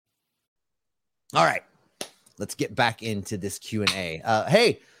All right, let's get back into this Q&A.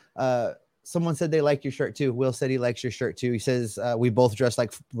 Hey, someone said they like your shirt too. Will said he likes your shirt too. He says we both dress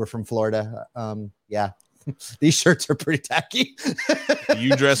like we're from Florida. Yeah, these shirts are pretty tacky.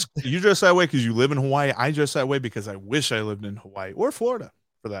 You dress that way because you live in Hawaii. I dress that way because I wish I lived in Hawaii or Florida,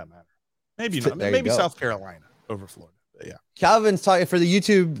 for that matter. Maybe not. There Maybe South Carolina over Florida. But yeah. Calvin's talking for the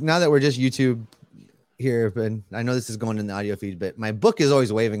YouTube. Now that we're just YouTube here, but I know this is going in the audio feed, but my book is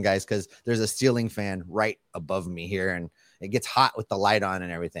always waving, guys, because there's a ceiling fan right above me here, and it gets hot with the light on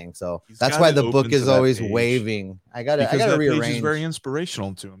and everything. So that's why the book is always waving. I gotta rearrange. Page is very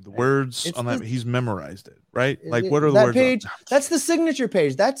inspirational to him. The words on that, he's memorized it, right? Like, what are the that words? Page, that's the signature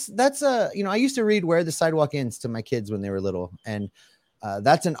page. That's I used to read Where the Sidewalk Ends to my kids when they were little, and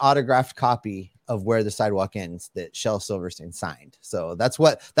that's an autographed copy of Where the Sidewalk Ends that Shel Silverstein signed. So that's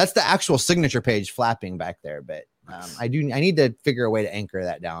the actual signature page flapping back there. But I need to figure a way to anchor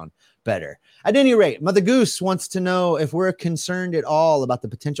that down better. At any rate, Mother Goose wants to know if we're concerned at all about the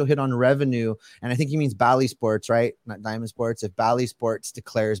potential hit on revenue. And I think he means Bally Sports, right? Not Diamond Sports. If Bally Sports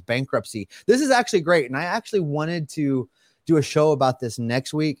declares bankruptcy, this is actually great. And I actually wanted to do a show about this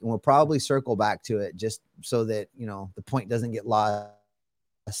next week, and we'll probably circle back to it just so that, the point doesn't get lost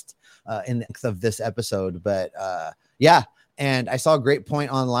in the length of this episode. But yeah. And I saw a great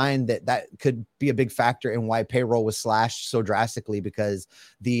point online that could be a big factor in why payroll was slashed so drastically, because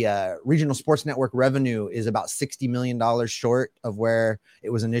the regional sports network revenue is about $60 million short of where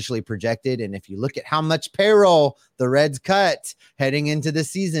it was initially projected. And if you look at how much payroll the Reds cut heading into this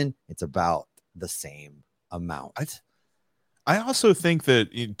season, it's about the same amount. I also think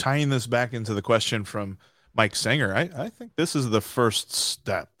that, tying this back into the question from Mike Sanger, I think this is the first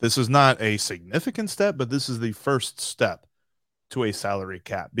step. This is not a significant step, but this is the first step to a salary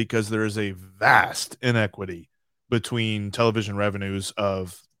cap, because there is a vast inequity between television revenues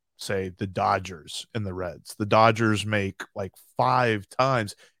of, say, the Dodgers and the Reds. The Dodgers make like 5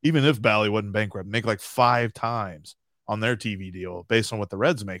 times, even if Bally wasn't bankrupt, make like 5 times on their TV deal based on what the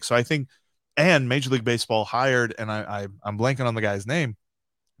Reds make. So I think, and Major League Baseball hired, and I'm blanking on the guy's name,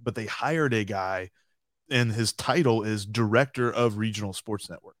 but they hired a guy, and his title is Director of Regional Sports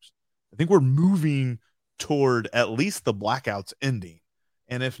Networks. I think we're moving toward at least the blackouts ending,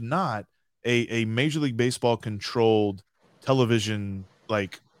 and if not, a Major League Baseball controlled television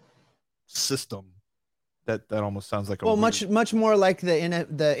like system. That almost sounds like much more like the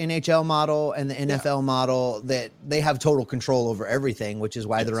NHL model and the NFL model, that they have total control over everything, which is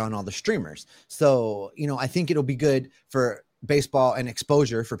why they're on all the streamers. So I think it'll be good for baseball and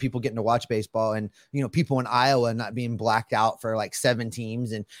exposure for people getting to watch baseball, and people in Iowa not being blacked out for like 7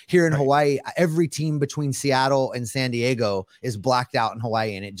 teams, and here in Hawaii every team between Seattle and San Diego is blacked out in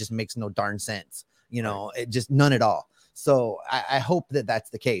Hawaii, and it just makes no darn sense. It just none at all. So I hope that that's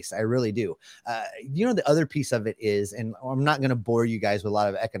the case. I really do. The other piece of it is, and I'm not going to bore you guys with a lot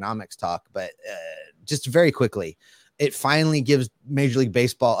of economics talk, but just very quickly, it finally gives Major League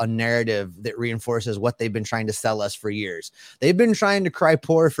Baseball a narrative that reinforces what they've been trying to sell us for years. They've been trying to cry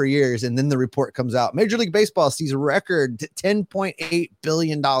poor for years, and then the report comes out. Major League Baseball sees record $10.8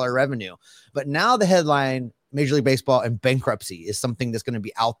 billion revenue. But now the headline, Major League Baseball and bankruptcy, is something that's going to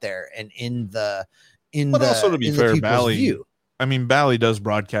be out there and also, to be fair, Bally, Bally does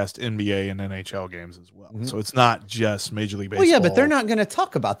broadcast NBA and NHL games as well. Mm-hmm. So it's not just Major League Baseball. Well, yeah, but they're not going to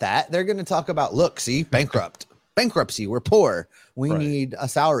talk about that. They're going to talk about, look, see, bankruptcy, we're poor. We need a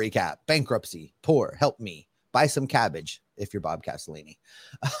salary cap. Bankruptcy, poor. Help me. Buy some cabbage if you're Bob Castellini.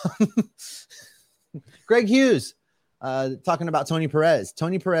 Greg Hughes talking about Tony Perez.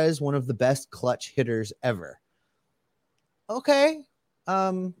 Tony Perez, one of the best clutch hitters ever. Okay.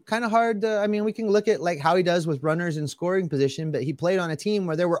 Kind of hard to, we can look at like how he does with runners in scoring position, but he played on a team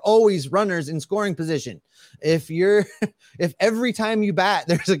where there were always runners in scoring position. If every time you bat,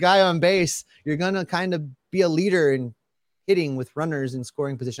 there's a guy on base, you're going to kind of be a leader in hitting with runners in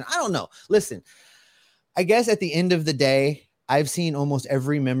scoring position. I don't know. Listen, I guess at the end of the day, I've seen almost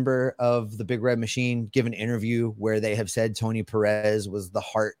every member of the Big Red Machine give an interview where they have said Tony Perez was the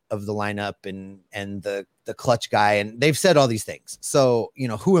heart of the lineup and the clutch guy. And they've said all these things. So,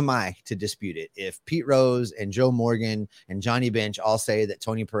 who am I to dispute it? If Pete Rose and Joe Morgan and Johnny Bench all say that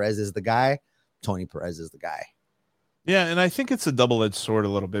Tony Perez is the guy, Tony Perez is the guy. Yeah. And I think it's a double-edged sword a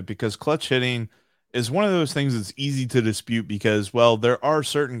little bit, because clutch hitting is one of those things that's easy to dispute because, well, there are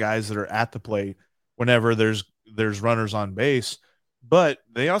certain guys that are at the plate whenever there's runners on base, but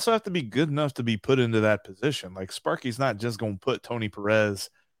they also have to be good enough to be put into that position. Like, Sparky's not just going to put Tony Perez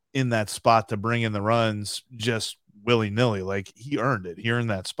in that spot to bring in the runs just willy-nilly. Like, he earned it. He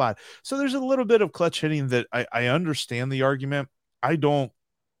earned that spot. So there's a little bit of clutch hitting that I understand the argument. I don't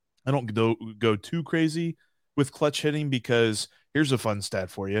I don't go too crazy with clutch hitting because here's a fun stat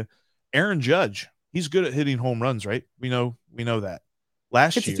for you. Aaron Judge, he's good at hitting home runs, right? We know that.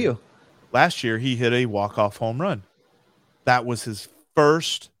 Hits a few. Last year he hit a walk-off home run. That was his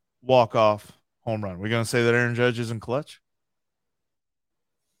first walk-off home run. We're going to say that Aaron Judge isn't clutch?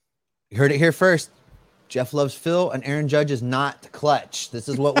 You heard it here first. Jeff loves Phil, and Aaron Judge is not clutch. This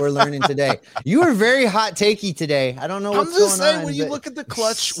is what we're learning today. You are very hot takey today. I don't know what's going on. When you look at the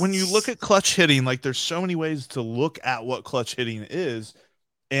clutch, when you look at clutch hitting, like there's so many ways to look at what clutch hitting is.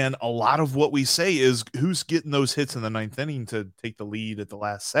 And a lot of what we say is who's getting those hits in the ninth inning to take the lead at the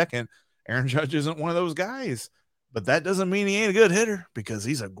last second. Aaron Judge isn't one of those guys, but that doesn't mean he ain't a good hitter because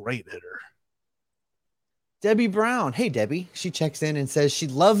he's a great hitter. Debbie Brown. Hey, Debbie. She checks in and says she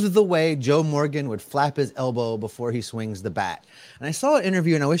loved the way Joe Morgan would flap his elbow before he swings the bat. And I saw an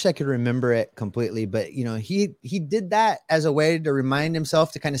interview, and I wish I could remember it completely, but you know, he did that as a way to remind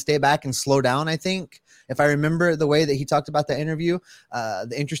himself to kind of stay back and slow down, I think. If I remember the way that he talked about the interview,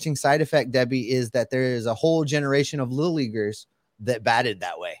 the interesting side effect, Debbie, is that there is a whole generation of little leaguers that batted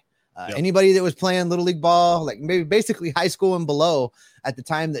that way. Anybody that was playing little league ball, like maybe basically high school and below at the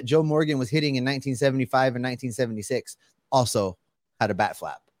time that Joe Morgan was hitting in 1975 and 1976, also had a bat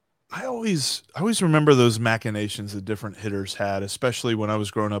flap. I always remember those machinations that different hitters had, especially when I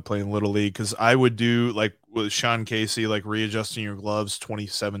was growing up playing little league, because I would do like with Sean Casey, like readjusting your gloves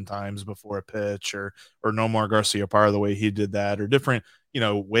 27 times before a pitch, or Nomar Garciaparra, the way he did that, or different, you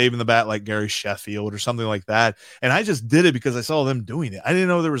know, waving the bat like Gary Sheffield or something like that. And I just did it because I saw them doing it. I didn't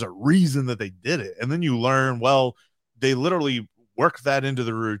know there was a reason that they did it. And then you learn, well, they literally work that into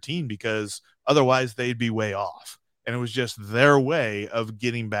the routine because otherwise they'd be way off. And it was just their way of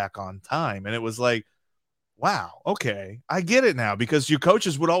getting back on time. And it was like, wow, okay, I get it now, because your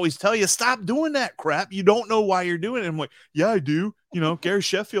coaches would always tell you, stop doing that crap. You don't know why you're doing it. And I'm like, yeah, I do. You know, Gary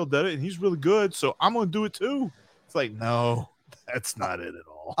Sheffield did it and he's really good, so I'm going to do it too. It's like, no, that's not it at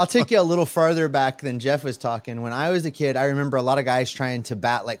all. I'll take you a little farther back than Jeff was talking. When I was a kid, I remember a lot of guys trying to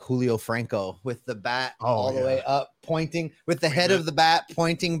bat like Julio Franco with the bat all the way up, pointing with the head of the bat,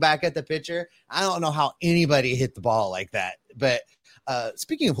 pointing back at the pitcher. I don't know how anybody hit the ball like that. But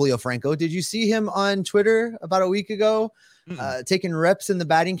speaking of Julio Franco, did you see him on Twitter about a week ago, taking reps in the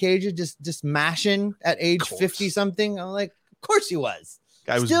batting cage, just mashing at age 50 something? I'm like, of course he was.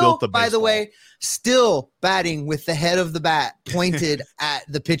 Guy was still, built to by the way, still batting with the head of the bat pointed at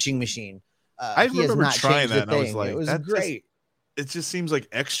the pitching machine. I remember trying that, and I was like, it was great. It just seems like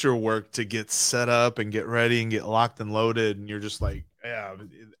extra work to get set up and get ready and get locked and loaded. And you're just like, yeah,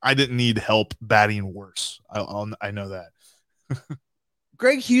 I didn't need help batting worse. I know that.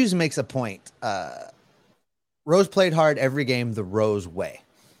 Greg Hughes makes a point. Rose played hard every game the Rose way.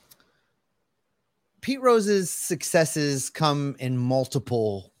 Pete Rose's successes come in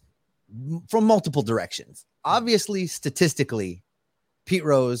from multiple directions. Obviously, statistically, Pete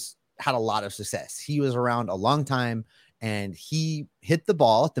Rose had a lot of success. He was around a long time, and he hit the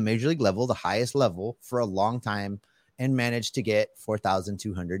ball at the major league level, the highest level, for a long time, and managed to get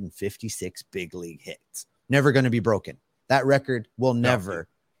 4,256 big league hits. Never going to be broken. That record will never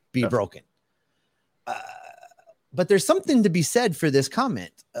be broken. But there's something to be said for this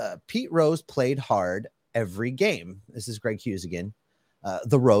comment. Pete Rose played hard every game. This is Greg Hughes again.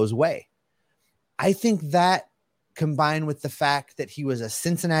 The Rose way. I think that, combined with the fact that he was a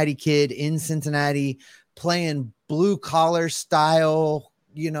Cincinnati kid in Cincinnati, playing blue collar style,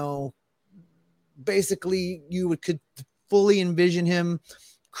 you know, basically you could fully envision him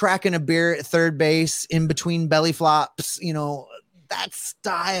cracking a beer at third base in between belly flops, you know, that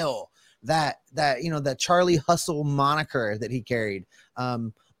style. That you know, that Charlie Hustle moniker that he carried. I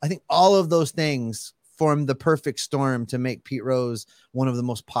think all of those things formed the perfect storm to make Pete Rose one of the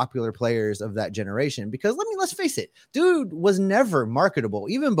most popular players of that generation. Because let's face it, dude was never marketable,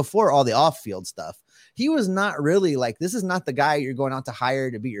 even before all the off-field stuff. He was not really like, this is not the guy you're going out to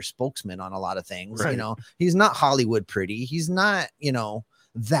hire to be your spokesman on a lot of things. Right. You know, he's not Hollywood pretty. He's not, you know,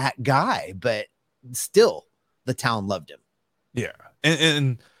 that guy, but still the town loved him. Yeah.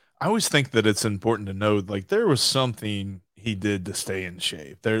 And I always think that it's important to know, like, there was something he did to stay in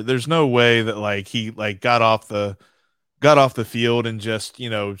shape. There's no way that like he like got off the field and just,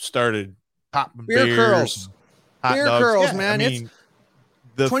 you know, started popping beer curls, beer curls, yeah, man. I mean,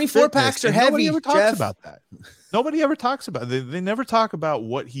 the 24 packs are heavy. Nobody ever talks about that. Nobody ever talks about it. They never talk about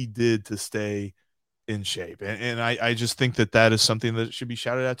what he did to stay in shape. And I just think that is something that should be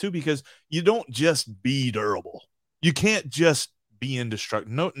shouted out too, because you don't just be durable. You can't just be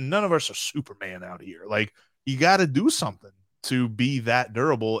indestructible. No, none of us are Superman out here. Like, you got to do something to be that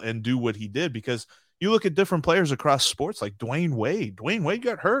durable and do what he did, because, You look at different players across sports like Dwayne Wade. Dwayne Wade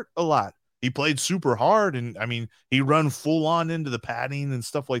got hurt a lot. He played super hard, and I mean, he run full on into the padding and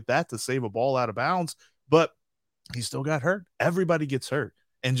stuff like that to save a ball out of bounds, but he still got hurt. Everybody gets hurt.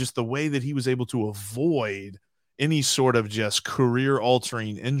 And just the way that he was able to avoid any sort of just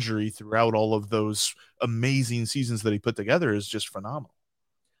career-altering injury throughout all of those amazing seasons that he put together is just phenomenal.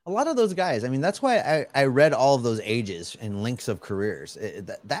 A lot of those guys, I mean, that's why I read all of those ages and links of careers.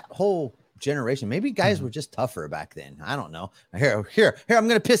 That whole generation, maybe guys were just tougher back then. I don't know. Here, I'm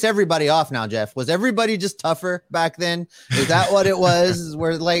going to piss everybody off now, Jeff. Was everybody just tougher back then? Is that what it was?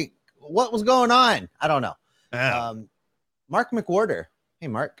 Where like, what was going on? I don't know. Yeah. Mark McWhorter. Hey,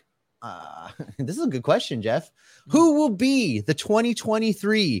 Mark. This is a good question, Jeff. Who will be the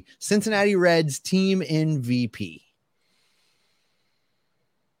 2023 Cincinnati Reds team MVP?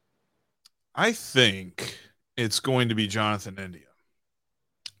 I think it's going to be Jonathan India,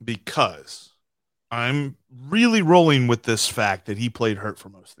 because I'm really rolling with this fact that he played hurt for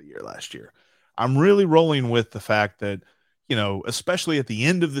most of the year last year. I'm really rolling with the fact that, you know, especially at the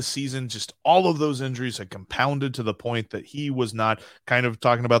end of the season, just all of those injuries had compounded to the point that he was not, kind of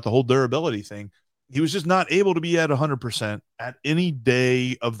talking about the whole durability thing. He was just not able to be at 100% at any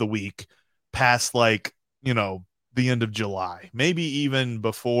day of the week past, like, you know, the end of July, maybe even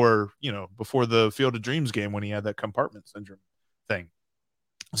before the Field of Dreams game when he had that compartment syndrome thing.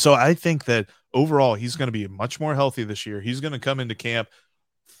 So I think that overall he's going to be much more healthy this year. He's going to come into camp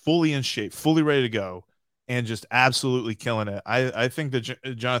fully in shape, fully ready to go, and just absolutely killing it. I think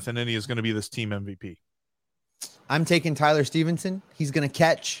that Jonathan India is going to be this team MVP. I'm taking Tyler Stevenson. He's going to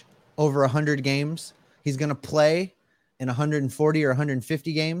catch over 100 games. He's going to play in 140 or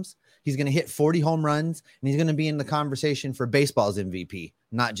 150 games. He's going to hit 40 home runs, and he's going to be in the conversation for baseball's MVP,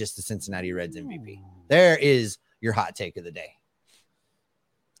 not just the Cincinnati Reds MVP. There is your hot take of the day.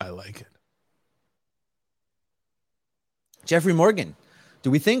 I like it. Jeffrey Morgan.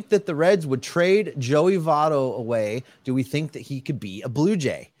 Do we think that the Reds would trade Joey Votto away? Do we think that he could be a Blue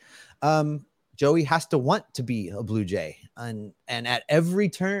Jay? Joey has to want to be a Blue Jay. And at every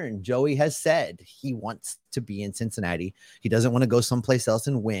turn, Joey has said he wants to be in Cincinnati. He doesn't want to go someplace else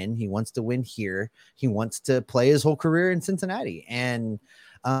and win. He wants to win here. He wants to play his whole career in Cincinnati. And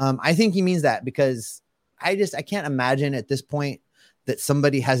I think he means that, because I can't imagine at this point that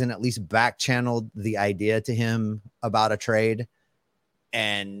somebody hasn't at least back channeled the idea to him about a trade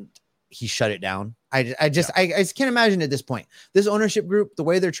and he shut it down. I just can't imagine at this point, this ownership group, the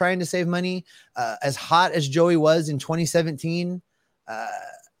way they're trying to save money, as hot as Joey was in 2017,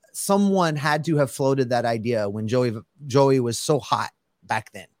 someone had to have floated that idea when Joey was so hot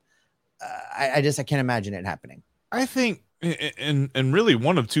back then. I can't imagine it happening. I think, and really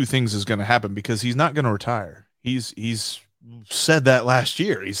one of two things is going to happen, because he's not going to retire. He's said that last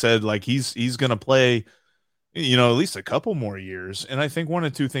year. He said, like, he's going to play, you know, at least a couple more years. And I think one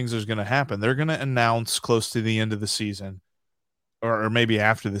of two things is going to happen. They're going to announce close to the end of the season, or maybe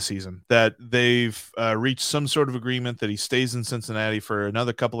after the season, that they've reached some sort of agreement that he stays in Cincinnati for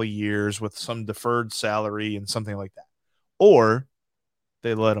another couple of years with some deferred salary and something like that. Or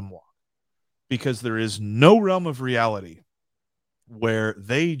they let him walk, because there is no realm of reality where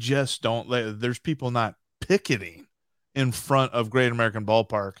they just don't there's people not picketing in front of Great American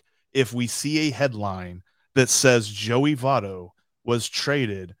Ballpark if we see a headline that says Joey Votto was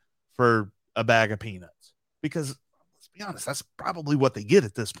traded for a bag of peanuts. Because let's be honest, that's probably what they get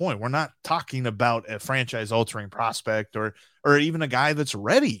at this point. We're not talking about a franchise altering prospect or even a guy that's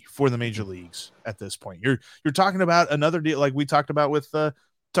ready for the major leagues at this point. You're talking about another deal like we talked about with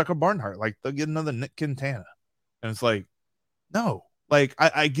Tucker Barnhart. Like, they'll get another Nick Quintana. And it's like, no. Like,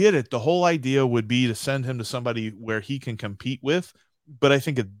 I get it. The whole idea would be to send him to somebody where he can compete with. But I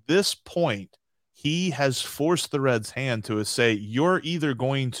think at this point, he has forced the Reds' hand to say, you're either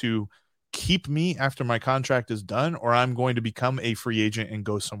going to keep me after my contract is done, or I'm going to become a free agent and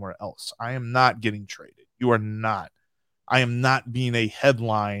go somewhere else. I am not getting traded. You are not. I am not being a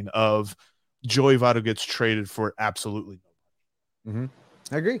headline of Joey Votto gets traded for absolutely nobody.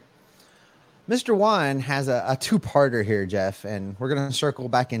 I agree. Mr. Juan has a two-parter here, Jeff, and we're going to circle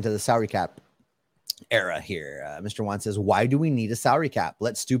back into the salary cap era here. Mr. Juan says, why do we need a salary cap?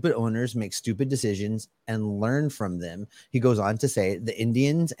 Let stupid owners make stupid decisions and learn from them. He goes on to say, the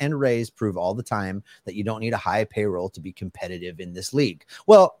Indians and Rays prove all the time that you don't need a high payroll to be competitive in this league.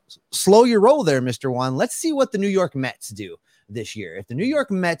 Well, slow your roll there, Mr. Juan. Let's see what the New York Mets do this year. If the New York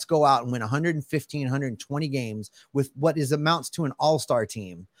Mets go out and win 115, 120 games with what amounts to an all-star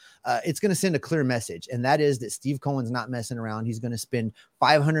team, it's going to send a clear message. And that is that Steve Cohen's not messing around. He's going to spend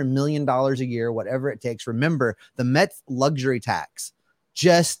 $500 million a year, whatever it takes. Remember, the Mets luxury tax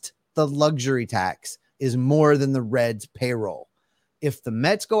just the luxury tax is more than the Reds payroll. If the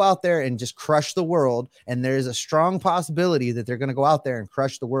Mets go out there and just crush the world, and there's a strong possibility that they're going to go out there and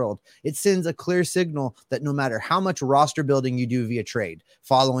crush the world, it sends a clear signal that no matter how much roster building you do via trade,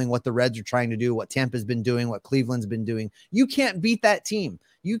 following what the Reds are trying to do, what Tampa's been doing, what Cleveland's been doing, you can't beat that team.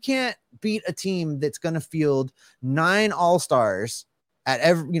 You can't beat a team that's going to field 9 all-stars at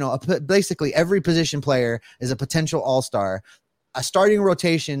every, basically every position player is a potential all-star. A starting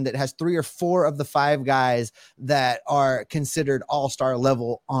rotation that has 3 or 4 of the 5 guys that are considered all-star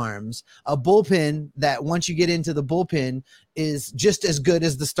level arms, a bullpen that once you get into the bullpen is just as good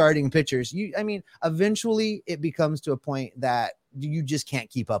as the starting pitchers. Eventually it becomes to a point that you just can't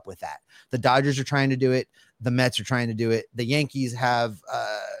keep up with that. The Dodgers are trying to do it. The Mets are trying to do it. The Yankees have,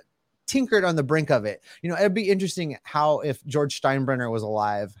 tinkered on the brink of it. It'd be interesting how, if George Steinbrenner was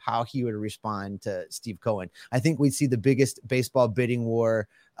alive, how he would respond to Steve Cohen. I think we'd see the biggest baseball bidding war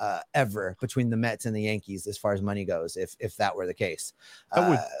ever between the Mets and the Yankees as far as money goes, if that were the case.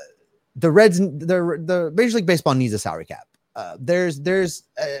 The Reds, the Major League Baseball needs a salary cap.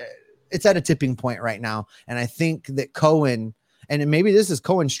 It's at a tipping point right now, and I think that Cohen, and maybe this is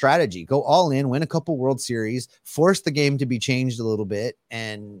Cohen's strategy, go all in, win a couple World Series, force the game to be changed a little bit,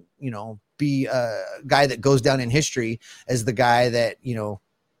 and, be a guy that goes down in history as the guy that,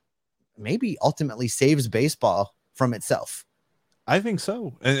 maybe ultimately saves baseball from itself. I think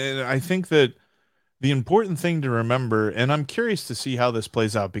so. And I think that the important thing to remember, and I'm curious to see how this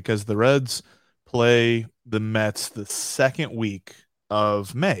plays out, because the Reds play the Mets the second week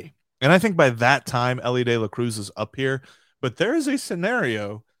of May. And I think by that time, Elly De La Cruz is up here. But there is a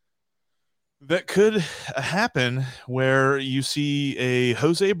scenario that could happen where you see a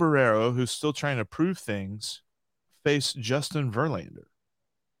Jose Barrero, who's still trying to prove things, face Justin Verlander.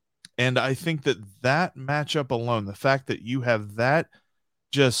 And I think that matchup alone, the fact that you have that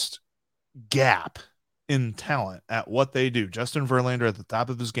just gap in talent at what they do, Justin Verlander at the top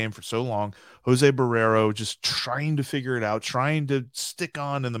of his game for so long, Jose Barrero just trying to figure it out, trying to stick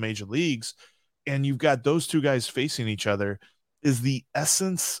on in the major leagues, and you've got those two guys facing each other, is the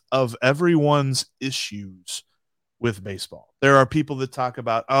essence of everyone's issues with baseball. There are people that talk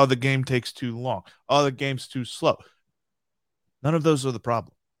about, oh, the game takes too long. Oh, the game's too slow. None of those are the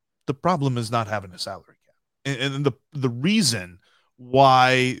problem. The problem is not having a salary cap. And the reason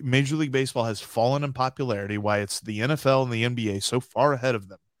why Major League Baseball has fallen in popularity, why it's the NFL and the NBA so far ahead of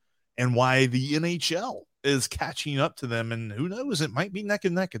them, and why the NHL is catching up to them, and who knows, it might be neck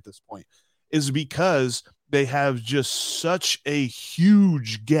and neck at this point, is because they have just such a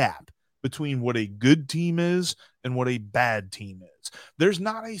huge gap between what a good team is and what a bad team is. There's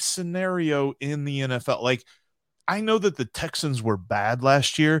not a scenario in the NFL. Like, I know that the Texans were bad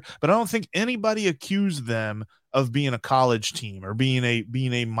last year, but I don't think anybody accused them of being a college team or being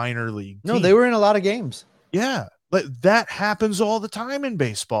a minor league team. No, they were in a lot of games. Yeah, but that happens all the time in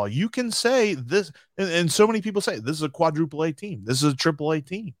baseball. You can say this, and so many people say this is a quadruple A team. This is a triple A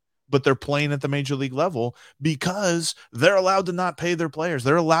team. But they're playing at the major league level because they're allowed to not pay their players.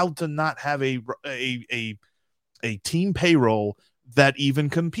 They're allowed to not have a team payroll that even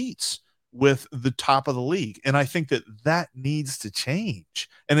competes with the top of the league. And I think that needs to change.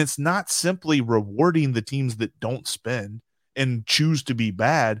 And it's not simply rewarding the teams that don't spend and choose to be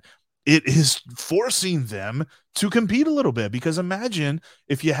bad. It is forcing them to compete a little bit, because imagine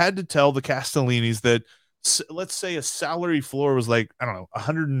if you had to tell the Castellinis that, let's say a salary floor was like, I don't know,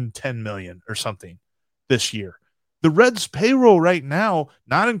 110 million or something this year. The Reds payroll right now,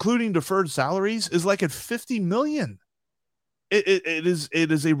 not including deferred salaries, is like at 50 million. It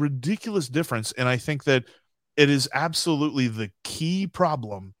is a ridiculous difference. And I think that it is absolutely the key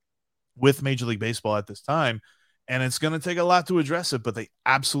problem with Major League Baseball at this time. And it's going to take a lot to address it, but they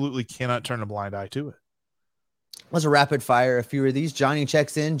absolutely cannot turn a blind eye to it. Was a rapid fire a few of these. Johnny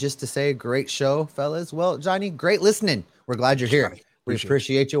checks in just to say great show, fellas. Well, Johnny, great listening. We're glad you're here. We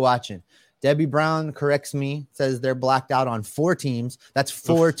appreciate you watching. Debbie Brown corrects me, says they're blacked out on 4 teams. That's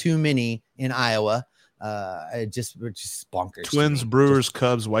 4 too many in Iowa. We're just bonkers. Twins, Brewers,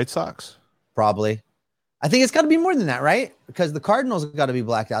 Cubs, White Sox. Probably. I think it's got to be more than that, right? Because the Cardinals got to be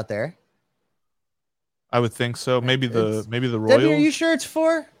blacked out there. I would think so. Maybe the Royals. Debbie, are you sure it's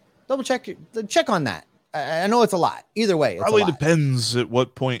 4? Double check on that. I know it's a lot. Either way, it's probably depends at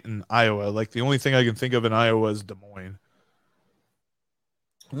what point in Iowa. Like, the only thing I can think of in Iowa is Des Moines.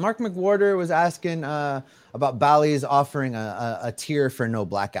 Mark McWhorter was asking about Bally's offering a tier for no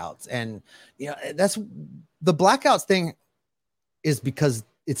blackouts, and that's the blackouts thing is because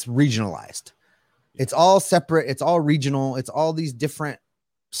it's regionalized. It's all separate. It's all regional. It's all these different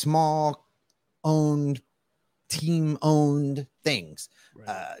small owned team owned things.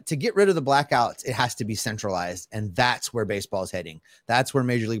 Right. To get rid of the blackouts, it has to be centralized. And that's where baseball is heading. That's where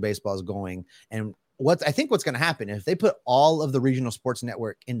Major League Baseball is going. And I think what's going to happen if they put all of the regional sports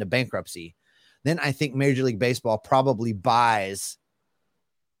network into bankruptcy, then I think Major League Baseball probably buys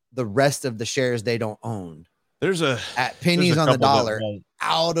the rest of the shares they don't own. At pennies on the dollar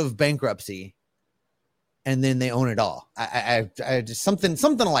out of bankruptcy. And then they own it all. I just something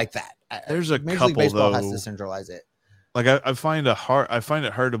like that. There's a Major couple League Baseball though, has to centralize it. Like I find it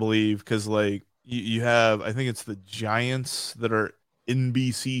hard to believe because like you have, I think it's the Giants that are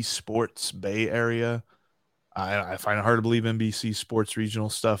NBC Sports Bay Area. I find it hard to believe NBC Sports regional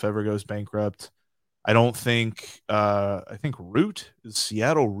stuff ever goes bankrupt. I don't think I think Root is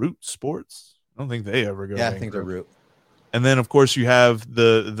Seattle Root Sports. I don't think they ever go bankrupt. I think they're Root. And then of course you have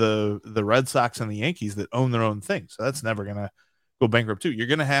the Red Sox and the Yankees that own their own thing. So that's never gonna go bankrupt too. You're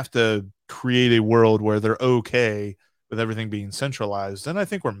gonna have to create a world where they're okay with everything being centralized. And I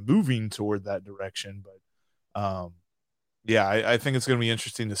think we're moving toward that direction. But yeah, I think it's gonna be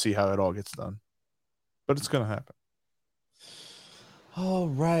interesting to see how it all gets done. But it's gonna happen. All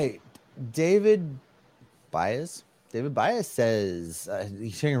right. David Baez says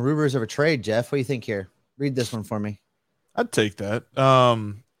he's hearing rumors of a trade. Jeff, what do you think here? Read this one for me. I'd take that.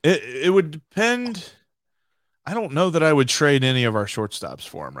 It would depend. I don't know that I would trade any of our shortstops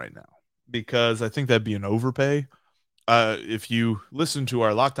for him right now because I think that'd be an overpay. If you listen to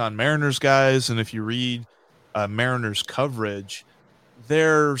our Locked On Mariners guys and if you read Mariners coverage,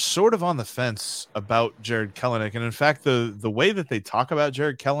 they're sort of on the fence about Jared Kelenic. And in fact, the way that they talk about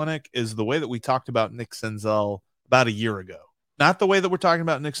Jared Kelenic is the way that we talked about Nick Senzel about a year ago. Not the way that we're talking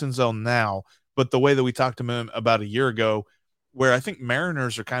about Nick Senzel now, but the way that we talked to him about a year ago, where I think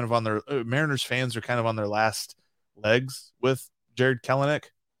Mariners fans are kind of on their last legs with Jared Kelenic.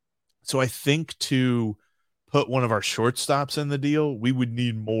 So I think to put one of our shortstops in the deal, we would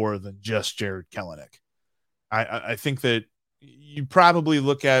need more than just Jared Kelenic. I think that you probably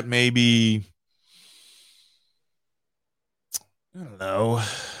look at maybe, I don't know,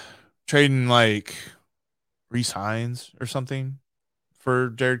 trading like Rhys Hines or something for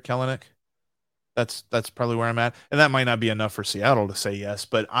Jared Kelenic. That's probably where I'm at. And that might not be enough for Seattle to say yes,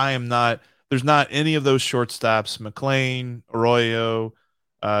 but there's not any of those shortstops, McLean, Arroyo,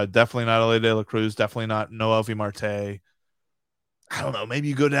 definitely not Ellie De La Cruz, definitely not Noelvi Marte. I don't know. Maybe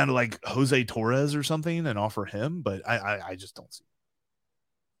you go down to like Jose Torres or something and offer him, but I just don't see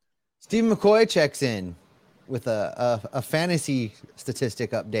it. Steve McCoy checks in with a fantasy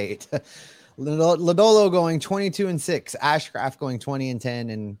statistic update. Lodolo going 22-6, Ashcraft going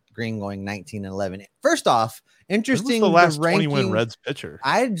 20-10, and Green going 19-11. First off, interesting. Who was the last 20-win Reds pitcher?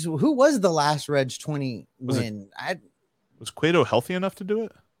 Who was the last Reds 20 win? Was Cueto healthy enough to do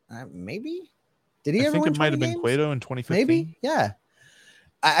it? Maybe. Did he ever win? I think win it might have been games? Cueto in 2015. Maybe. Yeah.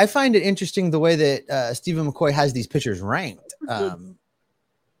 I find it interesting the way that Stephen McCoy has these pitchers ranked. The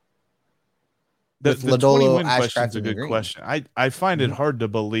 20-win question is a good question. I find it hard to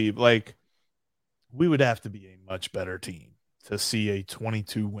believe. Like, we would have to be a much better team to see a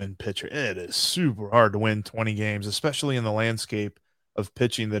 22-win pitcher. It is super hard to win 20 games, especially in the landscape of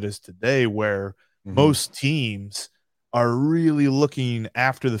pitching that is today, where most teams are really looking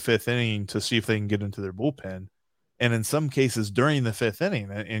after the fifth inning to see if they can get into their bullpen. And in some cases during the fifth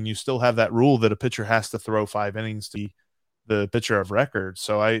inning, and you still have that rule that a pitcher has to throw 5 innings to be the pitcher of record.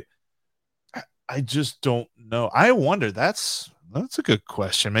 So I just don't know. I wonder, that's a good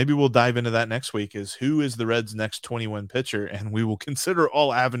question. Maybe we'll dive into that next week, is who is the Reds' next 20-win pitcher, and we will consider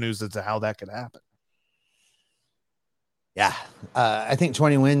all avenues as to how that could happen. Yeah. I think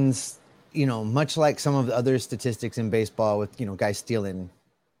 20 wins, much like some of the other statistics in baseball with, guys stealing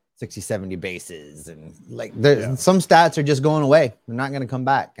 60, 70 bases, and like some stats are just going away. They're not going to come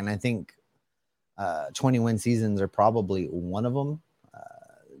back. And I think 20-win seasons are probably one of them.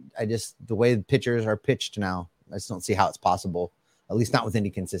 The way the pitchers are pitched now, I just don't see how it's possible, at least not with any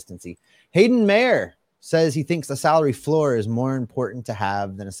consistency. Hayden Mayer says he thinks the salary floor is more important to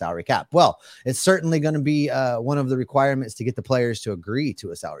have than a salary cap. Well, it's certainly going to be one of the requirements to get the players to agree to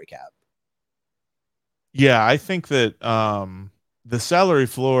a salary cap. Yeah, I think that the salary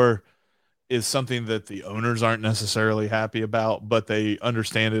floor is something that the owners aren't necessarily happy about, but they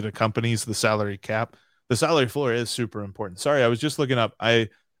understand it accompanies the salary cap. The salary floor is super important. Sorry, I was just looking up. I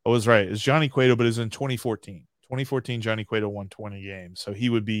was right. It's Johnny Cueto, but it's in 2014. 2014, Johnny Cueto won 20 games. So he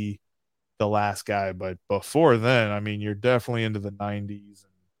would be the last guy. But before then, I mean, you're definitely into the 90s.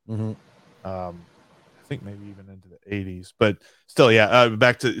 And, I think maybe even into the 80s. But still, yeah,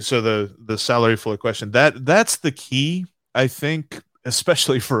 back to the salary floor question. That's the key, I think,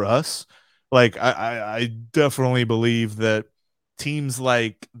 especially for us, Like I definitely believe that teams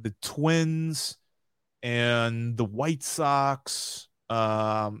like the Twins and the White Sox,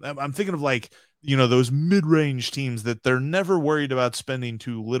 I'm thinking of like, those mid-range teams that they're never worried about spending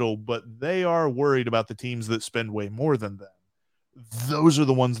too little, but they are worried about the teams that spend way more than them. Those are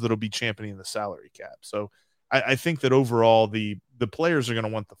the ones that'll be championing the salary cap. So I think that overall the players are going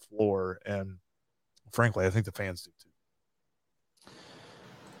to want the floor, and frankly, I think the fans do too.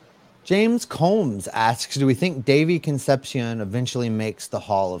 James Combs asks, do we think Davy Concepcion eventually makes the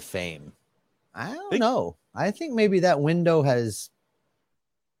Hall of Fame? I don't know. I think maybe that window has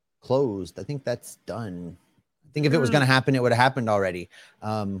closed. I think that's done. I think if it was going to happen, it would have happened already.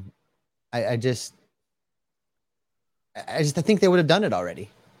 I think they would have done it already.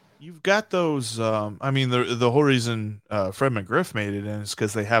 You've got those. The whole reason Fred McGriff made it in is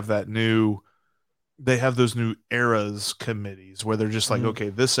because they have those new eras committees where they're just like, okay,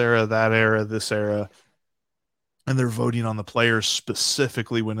 this era, that era, this era, and they're voting on the players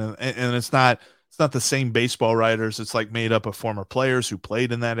specifically and it's not the same baseball writers. It's like made up of former players who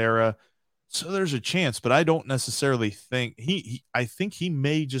played in that era. So there's a chance, but I don't necessarily think I think he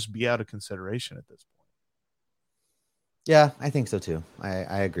may just be out of consideration at this point. Yeah, I think so too.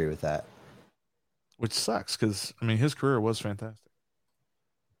 I agree with that. Which sucks because, his career was fantastic.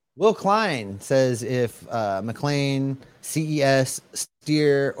 Will Klein says if McLean, CES,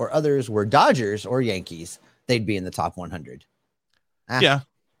 Steer, or others were Dodgers or Yankees, they'd be in the top 100. Yeah.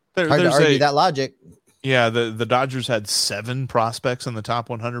 Hard to argue that logic. Yeah, the Dodgers had 7 prospects in the top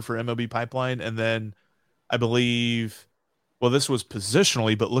 100 for MLB Pipeline, and then I believe, well, this was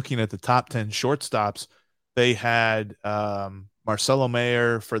positionally, but looking at the top 10 shortstops, they had Marcelo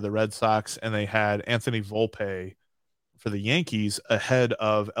Mayer for the Red Sox, and they had Anthony Volpe for the Yankees ahead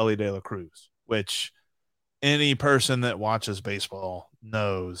of Elly De La Cruz, which any person that watches baseball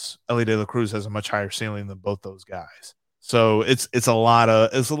knows Elly De La Cruz has a much higher ceiling than both those guys. So it's a lot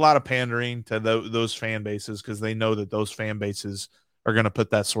of pandering to those fan bases because they know that those fan bases are going to put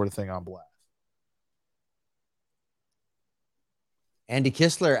that sort of thing on blast. Andy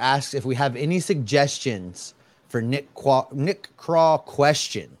Kistler asks if we have any suggestions for Nick Craw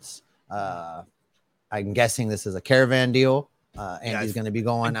questions. I'm guessing this is a caravan deal. Andy's going to be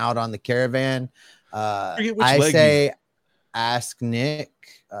going out on the caravan. I say ask Nick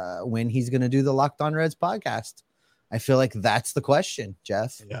when he's going to do the Locked On Reds podcast. I feel like that's the question,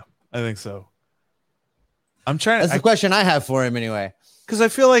 Jeff. Yeah, I think so. That's the question I have for him anyway. Because I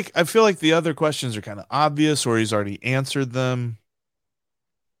feel like the other questions are kind of obvious or he's already answered them.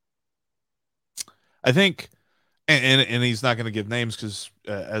 I think, and he's not going to give names because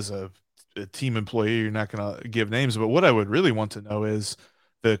as a team employee, you're not going to give names. But what I would really want to know is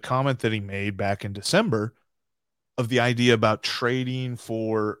the comment that he made back in December of the idea about trading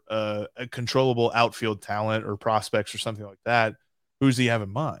for a controllable outfield talent or prospects or something like that. Who's he have in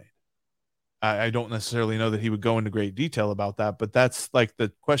mind? I don't necessarily know that he would go into great detail about that, but that's like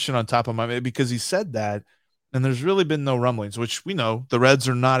the question on top of my mind because he said that. And there's really been no rumblings, which we know the Reds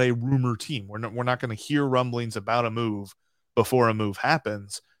are not a rumor team. We're not going to hear rumblings about a move before a move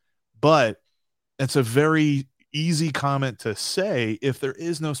happens. But it's a very easy comment to say if there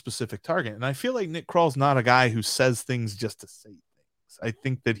is no specific target. And I feel like Nick Krall's not a guy who says things just to say things. I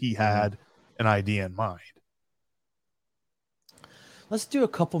think that he had an idea in mind. Let's do a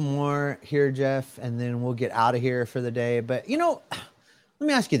couple more here, Jeff, and then we'll get out of here for the day. But, let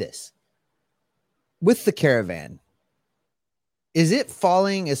me ask you this. With the caravan, is it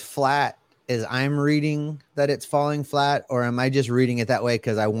falling as flat as I'm reading that it's falling flat, or am I just reading it that way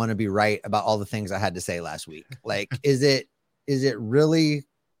because I want to be right about all the things I had to say last week? Like, is it really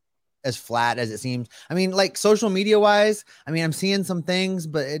as flat as it seems? Like social media wise, I'm seeing some things,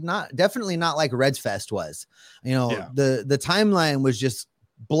 but definitely not like Reds Fest was. The timeline was just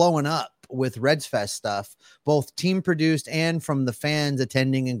blowing up with Reds Fest stuff, both team produced and from the fans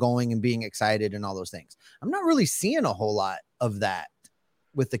attending and going and being excited and all those things. I'm not really seeing a whole lot of that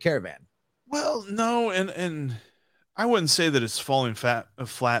with the caravan. Well, no, and I wouldn't say that it's falling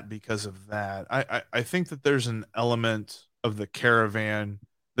flat because of that. I think that there's an element of the caravan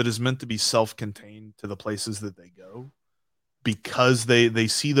that is meant to be self-contained to the places that they go because they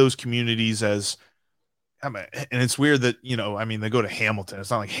see those communities as, and it's weird that, they go to Hamilton.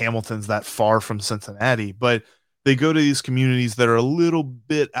 It's not like Hamilton's that far from Cincinnati, but they go to these communities that are a little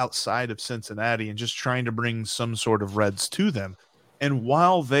bit outside of Cincinnati and just trying to bring some sort of Reds to them. And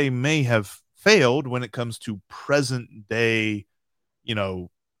while they may have failed when it comes to present day,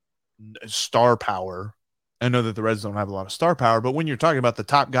 star power, I know that the Reds don't have a lot of star power, but when you're talking about the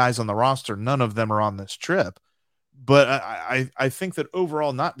top guys on the roster, none of them are on this trip. But I think that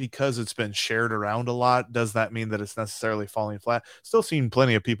overall, not because it's been shared around a lot, does that mean that it's necessarily falling flat? Still seeing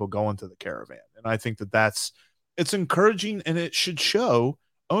plenty of people going to the Caravan. And I think that it's encouraging, and it should show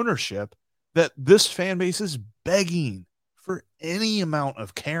ownership that this fan base is begging for any amount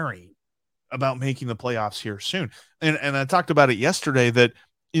of caring about making the playoffs here soon. And I talked about it yesterday that,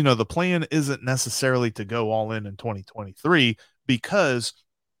 the plan isn't necessarily to go all in 2023 because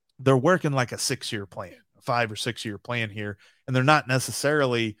they're working like a 6-year plan, a 5 or 6 year plan here, and they're not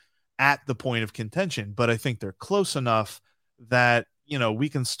necessarily at the point of contention, but I think they're close enough that, we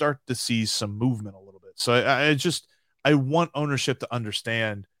can start to see some movement a little bit. So I want ownership to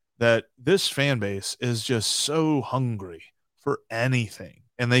understand that this fan base is just so hungry for anything,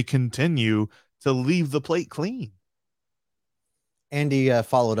 and they continue to leave the plate clean. Andy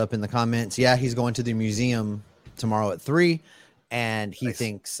followed up in the comments. Yeah, he's going to the museum tomorrow at 3, and he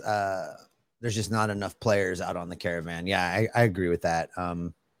thinks there's just not enough players out on the Caravan. Yeah, I agree with that.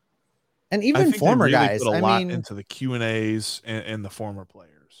 And even former guys, put a lot into the Q&As and the former players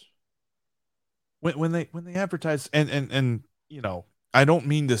when they advertise, and I don't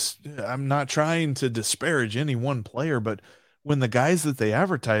mean this. I'm not trying to disparage any one player, but when the guys that they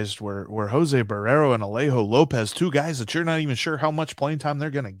advertised were Jose Barrero and Alejo Lopez, 2 guys that you're not even sure how much playing time they're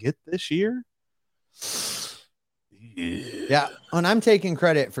going to get this year. Yeah. And I'm taking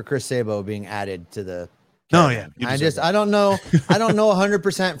credit for Chris Sabo being added to the. No, yeah. I don't know. I don't know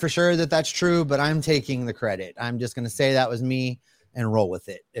 100% for sure that that's true, but I'm taking the credit. I'm just going to say that was me and roll with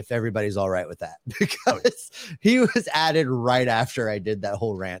it if everybody's all right with that, because he was added right after I did that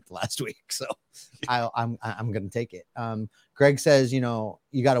whole rant last week. So I'm going to take it. Greg says, you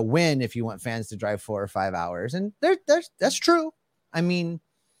got to win if you want fans to drive 4 or 5 hours. And that's true. I mean,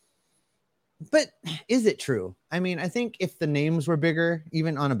 but is it true? I mean, I think if the names were bigger,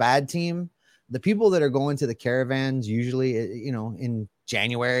 even on a bad team, the people that are going to the Caravans usually, in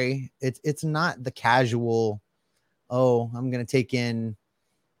January, it's not the casual, oh, I'm going to take in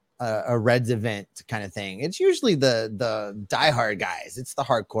a Reds event kind of thing. It's usually the diehard guys. It's the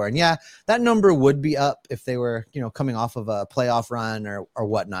hardcore. And yeah, that number would be up if they were, coming off of a playoff run or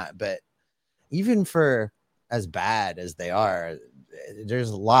whatnot. But even for as bad as they are, there's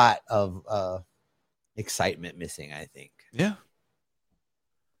a lot of excitement missing, I think. Yeah.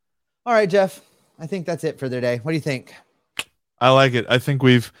 All right, Jeff, I think that's it for the day. What do you think? I like it. I think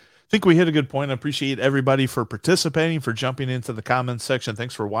we hit a good point. I appreciate everybody for participating, for jumping into the comments section.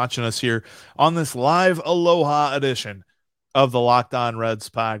 Thanks for watching us here on this live Aloha edition of the Locked On Reds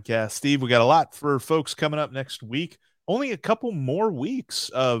podcast. Steve, we got a lot for folks coming up next week. Only a couple more weeks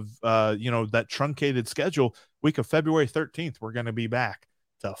of, that truncated schedule. Week of February 13th, we're going to be back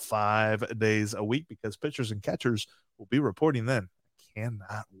to 5 days a week because pitchers and catchers will be reporting then.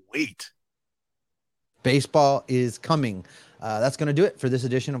 Cannot wait. Baseball is coming. That's going to do it for this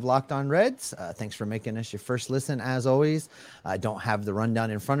edition of Locked On Reds. Thanks for making us your first listen, as always. I don't have the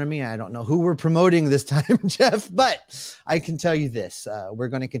rundown in front of me. I don't know who we're promoting this time, Jeff, but I can tell you this. We're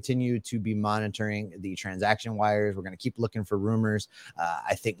going to continue to be monitoring the transaction wires. We're going to keep looking for rumors.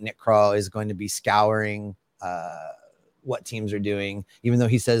 I think Nick Krall is going to be scouring what teams are doing. Even though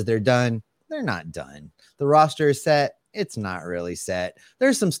he says they're done, they're not done. The roster is set. It's not really set.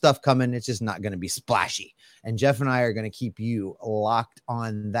 There's some stuff coming. It's just not going to be splashy. And Jeff and I are going to keep you locked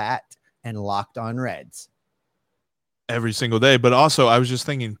on that and locked on Reds every single day. But also, I was just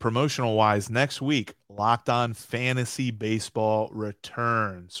thinking promotional wise, next week, Locked On Fantasy Baseball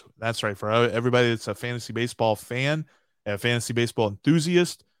returns. That's right. For everybody that's a fantasy baseball fan, a fantasy baseball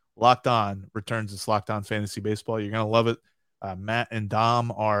enthusiast, Locked On returns. It's Locked On Fantasy Baseball. You're going to love it. Matt and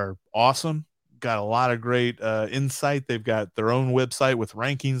Dom are awesome. Got a lot of great insight. They've got their own website with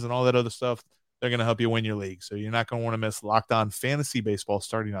rankings and all that other stuff. They're going to help you win your league. So you're not going to want to miss Locked On Fantasy Baseball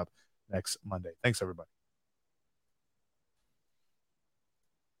starting up next Monday. Thanks, everybody.